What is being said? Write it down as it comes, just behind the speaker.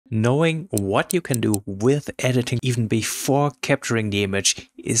Knowing what you can do with editing even before capturing the image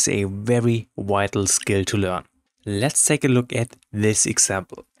is a very vital skill to learn. Let's take a look at this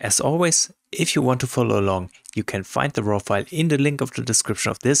example. As always, if you want to follow along, you can find the raw file in the link of the description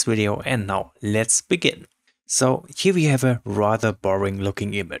of this video, and now let's begin. So here we have a rather boring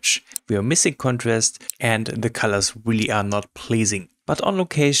looking image. We are missing contrast and the colors really are not pleasing. But on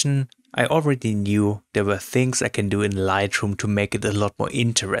location, I already knew there were things I can do in Lightroom to make it a lot more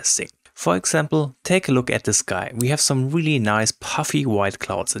interesting. For example, take a look at the sky. We have some really nice puffy white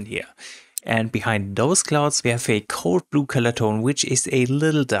clouds in here. And behind those clouds we have a cold blue color tone which is a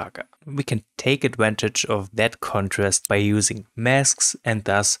little darker. We can take advantage of that contrast by using masks and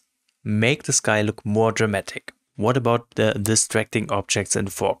thus make the sky look more dramatic. What about the distracting objects in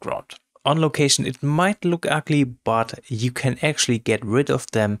the foreground? On location it might look ugly, but you can actually get rid of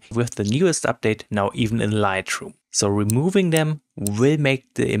them with the newest update now even in Lightroom. So removing them will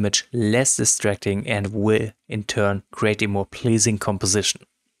make the image less distracting and will in turn create a more pleasing composition.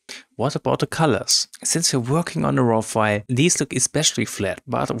 What about the colors? Since we're working on a raw file, these look especially flat,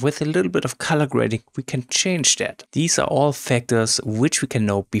 but with a little bit of color grading we can change that. These are all factors which we can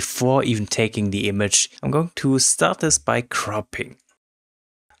know before even taking the image. I'm going to start this by cropping.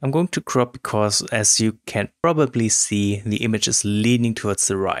 I'm going to crop because, as you can probably see, the image is leaning towards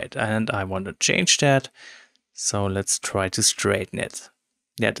the right and I want to change that. So let's try to straighten it.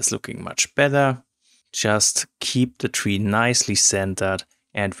 That is looking much better. Just keep the tree nicely centered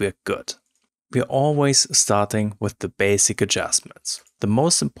and we're good. We're always starting with the basic adjustments. The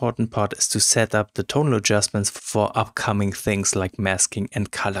most important part is to set up the tonal adjustments for upcoming things like masking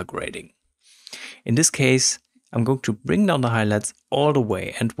and color grading. In this case, I'm going to bring down the highlights all the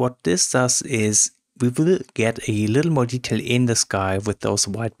way, and what this does is we will get a little more detail in the sky with those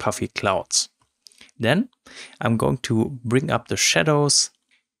white puffy clouds. Then I'm going to bring up the shadows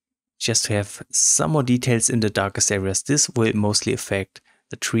just to have some more details in the darkest areas. This will mostly affect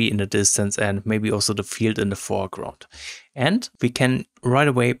the tree in the distance and maybe also the field in the foreground. And we can right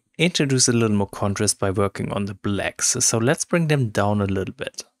away introduce a little more contrast by working on the blacks. So let's bring them down a little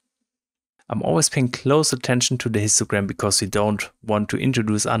bit. I'm always paying close attention to the histogram because we don't want to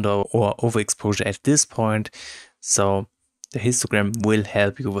introduce under or overexposure at this point. So the histogram will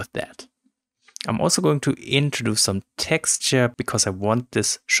help you with that. I'm also going to introduce some texture because I want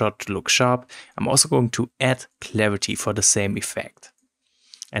this shot to look sharp. I'm also going to add clarity for the same effect.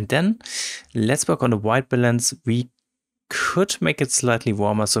 And then let's work on the white balance. We could make it slightly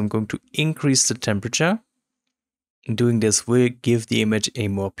warmer, so I'm going to increase the temperature. Doing this will give the image a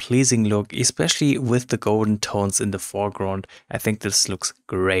more pleasing look, especially with the golden tones in the foreground. I think this looks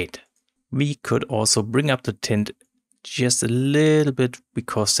great. We could also bring up the tint just a little bit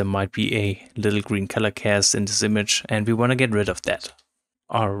because there might be a little green color cast in this image and we want to get rid of that.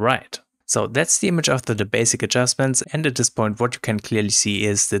 Alright. So that's the image after the basic adjustments, and at this point what you can clearly see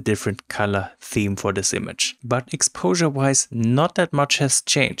is the different color theme for this image. But exposure wise not that much has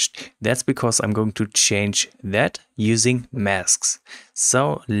changed. That's because I'm going to change that using masks.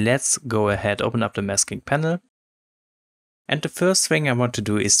 So let's go ahead, open up the masking panel. And the first thing I want to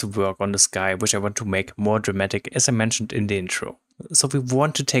do is to work on the sky, which I want to make more dramatic, as I mentioned in the intro. So we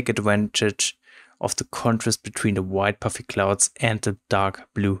want to take advantage of the contrast between the white puffy clouds and the dark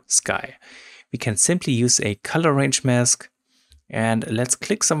blue sky. We can simply use a color range mask and let's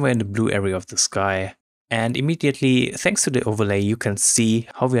click somewhere in the blue area of the sky. And immediately, thanks to the overlay, you can see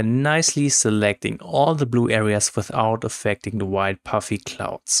how we are nicely selecting all the blue areas without affecting the white puffy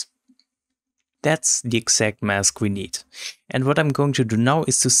clouds. That's the exact mask we need. And what I'm going to do now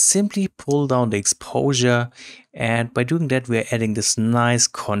is to simply pull down the exposure, and by doing that we're adding this nice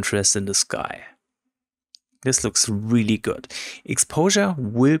contrast in the sky. This looks really good. Exposure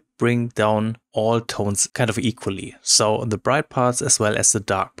will bring down all tones kind of equally, so the bright parts as well as the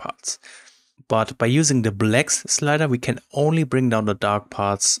dark parts. But by using the blacks slider we can only bring down the dark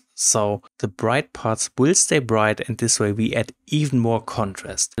parts, so the bright parts will stay bright and this way we add even more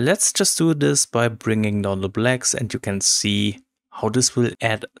contrast. Let's just do this by bringing down the blacks and you can see how this will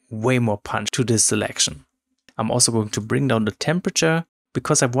add way more punch to this selection. I'm also going to bring down the temperature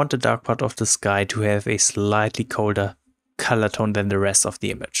because I want the dark part of the sky to have a slightly colder color tone than the rest of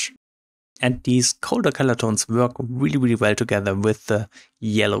the image. And these colder color tones work really well together with the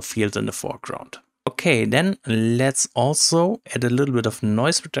yellow field in the foreground. Okay, then let's also add a little bit of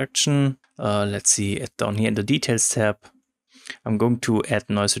noise reduction. Let's see it down here in the details tab. I'm going to add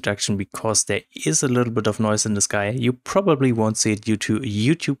noise reduction because there is a little bit of noise in the sky. You probably won't see it due to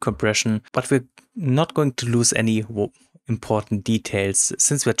YouTube compression, but we're not going to lose any important details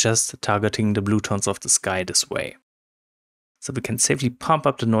since we're just targeting the blue tones of the sky this way. So we can safely pump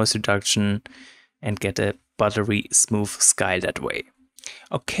up the noise reduction and get a buttery smooth sky that way.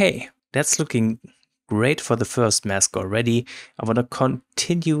 Okay, that's looking great for the first mask already. I want to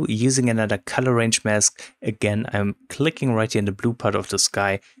continue using another color range mask. Again, I'm clicking right here in the blue part of the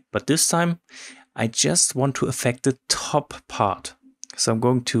sky, but this time I just want to affect the top part. So I'm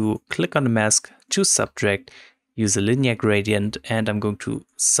going to click on the mask, choose subtract, use a linear gradient, and I'm going to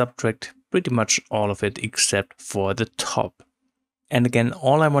subtract pretty much all of it except for the top. And again,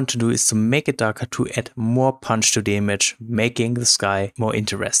 all I want to do is to make it darker to add more punch to the image, making the sky more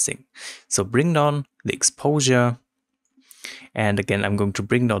interesting. So bring down the exposure. And again, I'm going to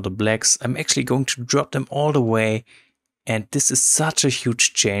bring down the blacks. I'm actually going to drop them all the way. And this is such a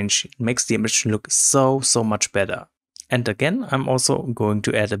huge change. It makes the image look so much better. And again, I'm also going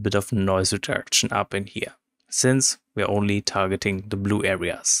to add a bit of noise reduction up in here, since we're only targeting the blue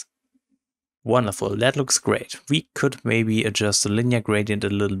areas. Wonderful, that looks great. We could maybe adjust the linear gradient a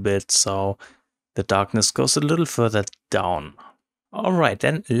little bit so the darkness goes a little further down. Alright,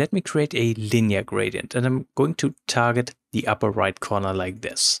 then let me create a linear gradient, and I'm going to target the upper right corner like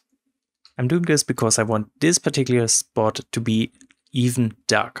this. I'm doing this because I want this particular spot to be even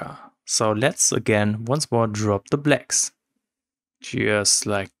darker. So let's again once more drop the blacks. Just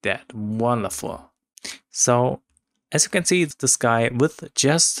like that. Wonderful. So as you can see, the sky with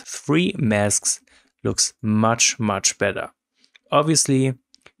just 3 masks looks much better. Obviously,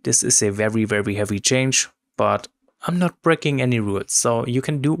 this is a very heavy change, but I'm not breaking any rules, so you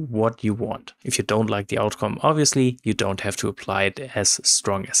can do what you want. If you don't like the outcome, obviously, you don't have to apply it as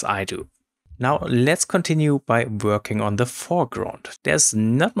strong as I do. Now let's continue by working on the foreground. There's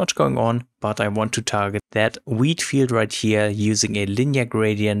not much going on, but I want to target that wheat field right here using a linear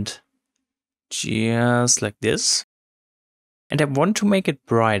gradient, just like this. And I want to make it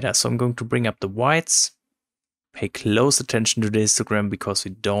brighter, so I'm going to bring up the whites, pay close attention to the histogram because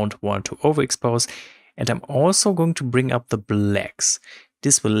we don't want to overexpose. And I'm also going to bring up the blacks.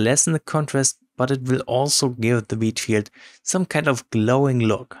 This will lessen the contrast, but it will also give the wheat field some kind of glowing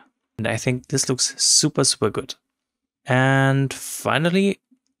look. And I think this looks super good. And finally,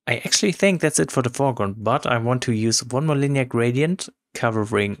 I actually think that's it for the foreground, but I want to use one more linear gradient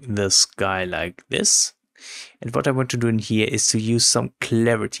covering the sky like this. And what I want to do in here is to use some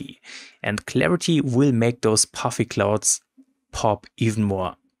clarity. And clarity will make those puffy clouds pop even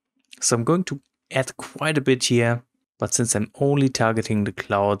more. So I'm going to add quite a bit here, but since I'm only targeting the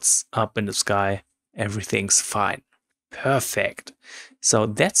clouds up in the sky, everything's fine. Perfect. So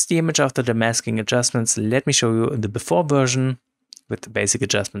that's the image after the masking adjustments. Let me show you the before version with the basic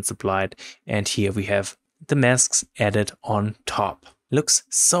adjustments applied. And here we have the masks added on top. Looks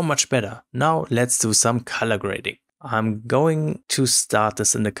so much better. Now let's do some color grading. I'm going to start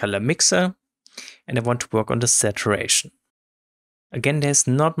this in the color mixer and I want to work on the saturation. Again, there's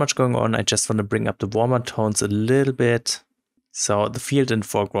not much going on. I just want to bring up the warmer tones a little bit. So the field in the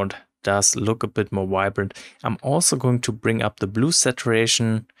foreground does look a bit more vibrant. I'm also going to bring up the blue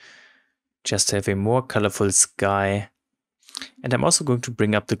saturation just to have a more colorful sky. And I'm also going to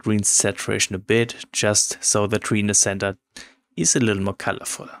bring up the green saturation a bit just so the tree in the center is a little more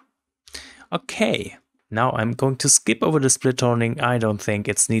colorful. Okay, now I'm going to skip over the split toning. I don't think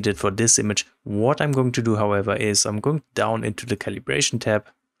it's needed for this image. What I'm going to do, however, is I'm going down into the calibration tab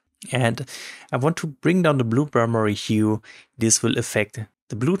and I want to bring down the blue primary hue. This will affect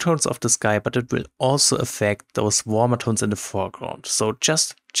the blue tones of the sky, but it will also affect those warmer tones in the foreground. So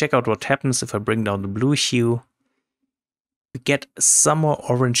just check out what happens if I bring down the blue hue. We get some more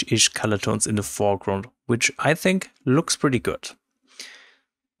orange-ish color tones in the foreground, which I think looks pretty good.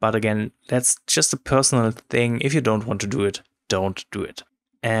 But again, that's just a personal thing. If you don't want to do it, don't do it.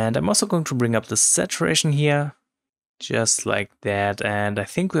 And I'm also going to bring up the saturation here, just like that. And I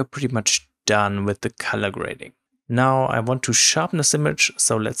think we're pretty much done with the color grading. Now I want to sharpen this image,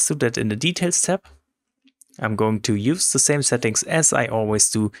 so let's do that in the details tab. I'm going to use the same settings as I always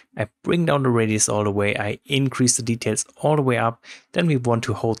do. I bring down the radius all the way, I increase the details all the way up. Then we want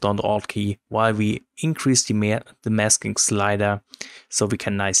to hold down the Alt key while we increase the masking slider so we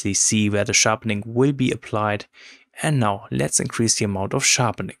can nicely see where the sharpening will be applied. And now let's increase the amount of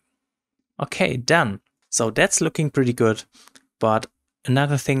sharpening. Okay, done. So that's looking pretty good, but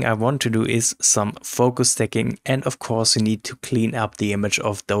another thing I want to do is some focus stacking, and of course you need to clean up the image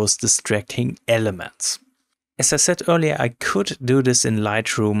of those distracting elements. As I said earlier, I could do this in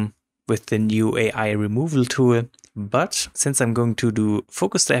Lightroom with the new AI removal tool, but since I'm going to do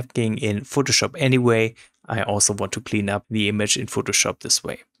focus stacking in Photoshop anyway, I also want to clean up the image in Photoshop this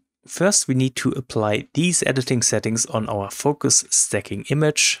way. First, we need to apply these editing settings on our focus stacking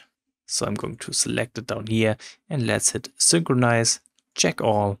image. So I'm going to select it down here and let's hit synchronize, check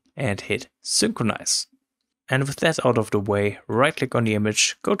all and hit synchronize. And with that out of the way, right click on the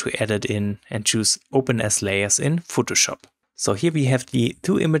image, go to edit in and choose open as layers in Photoshop. So here we have the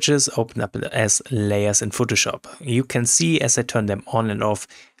two images open up as layers in Photoshop. You can see as I turn them on and off,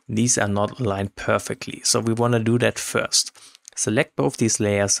 these are not aligned perfectly. So we want to do that first. Select both these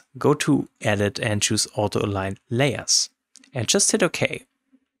layers, go to edit and choose auto align layers and just hit OK.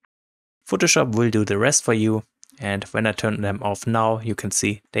 Photoshop will do the rest for you. And when I turn them off now, you can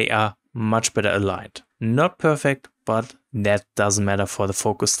see they are much better aligned. Not perfect, but that doesn't matter for the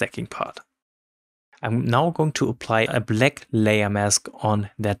focus stacking part. I'm now going to apply a black layer mask on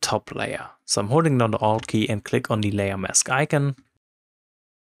that top layer. So I'm holding down the Alt key and click on the layer mask icon.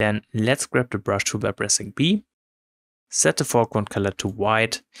 Then let's grab the brush tool by pressing B. Set the foreground color to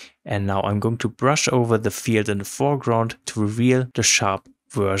white. And now I'm going to brush over the field in the foreground to reveal the sharp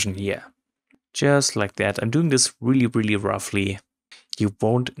version here. Just like that. I'm doing this really roughly. You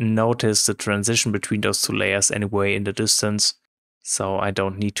won't notice the transition between those two layers anyway in the distance. So I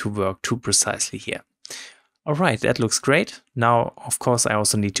don't need to work too precisely here. Alright, that looks great. Now, of course, I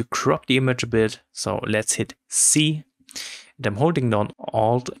also need to crop the image a bit. So let's hit C. And I'm holding down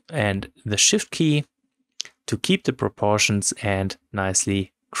Alt and the Shift key to keep the proportions and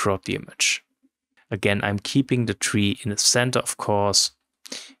nicely crop the image. Again, I'm keeping the tree in the center, of course.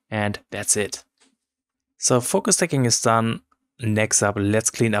 And that's it. So focus stacking is done. Next up, let's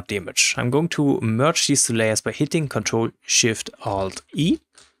clean up the image. I'm going to merge these two layers by hitting Ctrl Shift Alt E.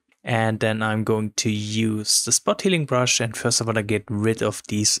 And then I'm going to use the spot healing brush. And first I want to get rid of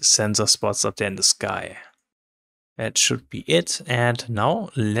these sensor spots up there in the sky. That should be it. And now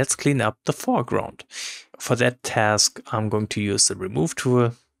let's clean up the foreground. For that task, I'm going to use the remove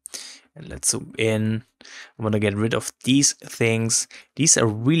tool. And let's zoom in. I want to get rid of these things. These are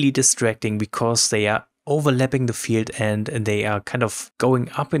really distracting because they are overlapping the field and they are kind of going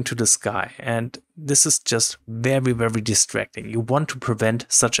up into the sky. And this is just very distracting. You want to prevent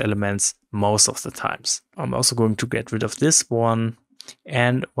such elements most of the times. I'm also going to get rid of this one.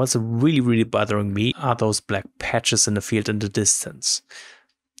 And what's really bothering me are those black patches in the field in the distance.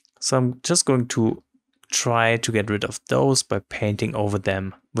 So I'm just going to try to get rid of those by painting over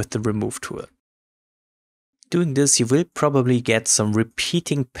them with the remove tool. Doing this, you will probably get some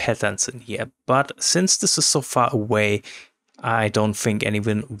repeating patterns in here, but since this is so far away, I don't think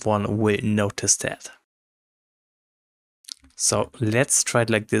anyone will notice that. So let's try it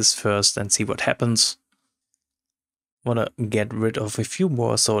like this first and see what happens. Want to get rid of a few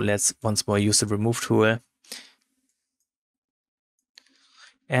more, so let's once more use the remove tool.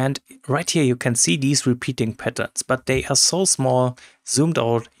 And right here you can see these repeating patterns, but they are so small, zoomed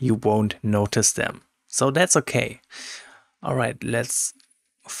out, you won't notice them. So that's okay. All right, let's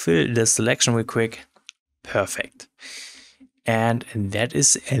fill the selection real quick. Perfect. And that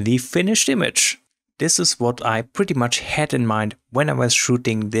is the finished image. This is what I pretty much had in mind when I was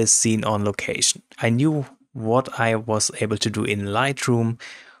shooting this scene on location. I knew what I was able to do in Lightroom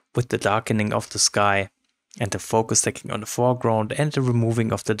with the darkening of the sky and the focus stacking on the foreground and the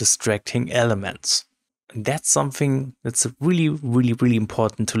removing of the distracting elements. That's something that's really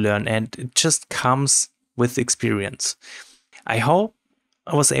important to learn, and it just comes with experience. I hope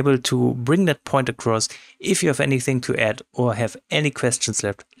I was able to bring that point across. If you have anything to add or have any questions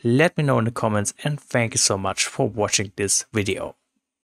left, let me know in the comments, and thank you so much for watching this video.